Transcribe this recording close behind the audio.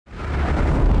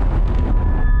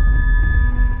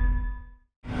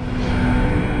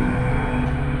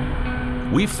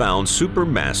We found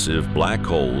supermassive black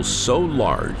holes so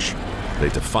large they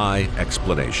defy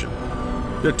explanation.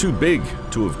 They're too big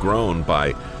to have grown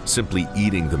by simply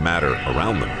eating the matter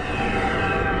around them.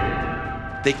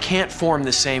 They can't form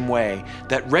the same way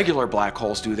that regular black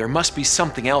holes do. There must be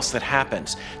something else that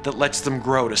happens that lets them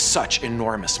grow to such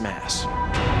enormous mass.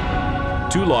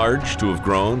 Too large to have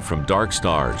grown from dark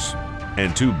stars,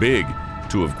 and too big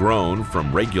to have grown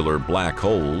from regular black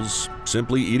holes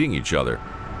simply eating each other.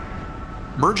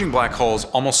 Merging black holes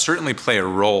almost certainly play a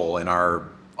role in our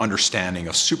understanding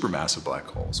of supermassive black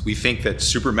holes. We think that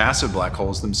supermassive black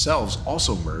holes themselves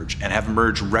also merge and have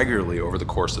merged regularly over the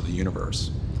course of the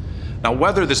universe. Now,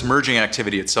 whether this merging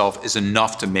activity itself is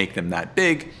enough to make them that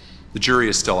big, the jury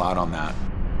is still out on that.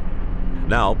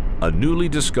 Now, a newly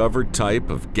discovered type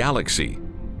of galaxy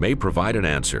may provide an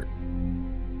answer.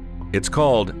 It's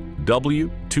called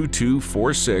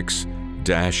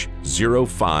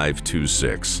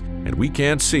W2246-0526, and we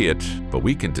can't see it, but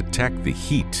we can detect the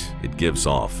heat it gives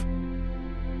off.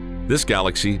 This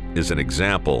galaxy is an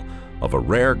example of a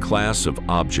rare class of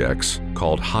objects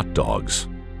called hot dogs.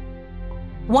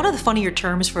 One of the funnier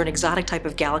terms for an exotic type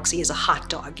of galaxy is a hot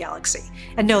dog galaxy.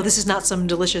 And no, this is not some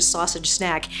delicious sausage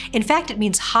snack. In fact, it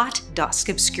means hot, dusk,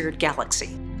 obscured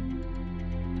galaxy.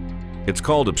 It's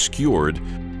called obscured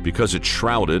because it's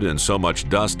shrouded in so much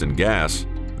dust and gas,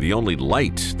 the only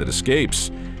light that escapes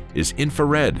is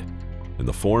infrared in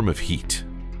the form of heat.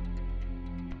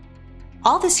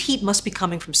 All this heat must be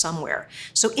coming from somewhere.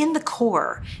 So in the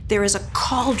core, there is a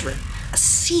cauldron, a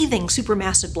seething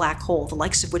supermassive black hole, the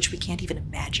likes of which we can't even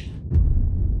imagine.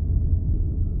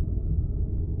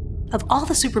 Of all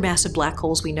the supermassive black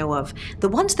holes we know of, the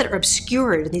ones that are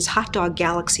obscured in these hot dog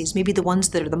galaxies may be the ones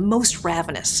that are the most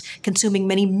ravenous, consuming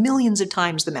many millions of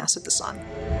times the mass of the sun.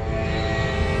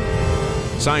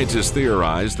 Scientists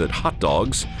theorize that hot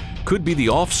dogs could be the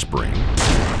offspring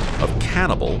of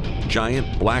cannibal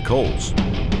giant black holes.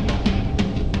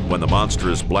 When the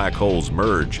monstrous black holes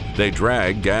merge, they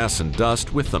drag gas and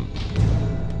dust with them.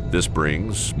 This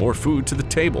brings more food to the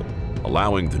table,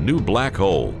 allowing the new black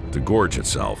hole to gorge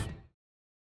itself.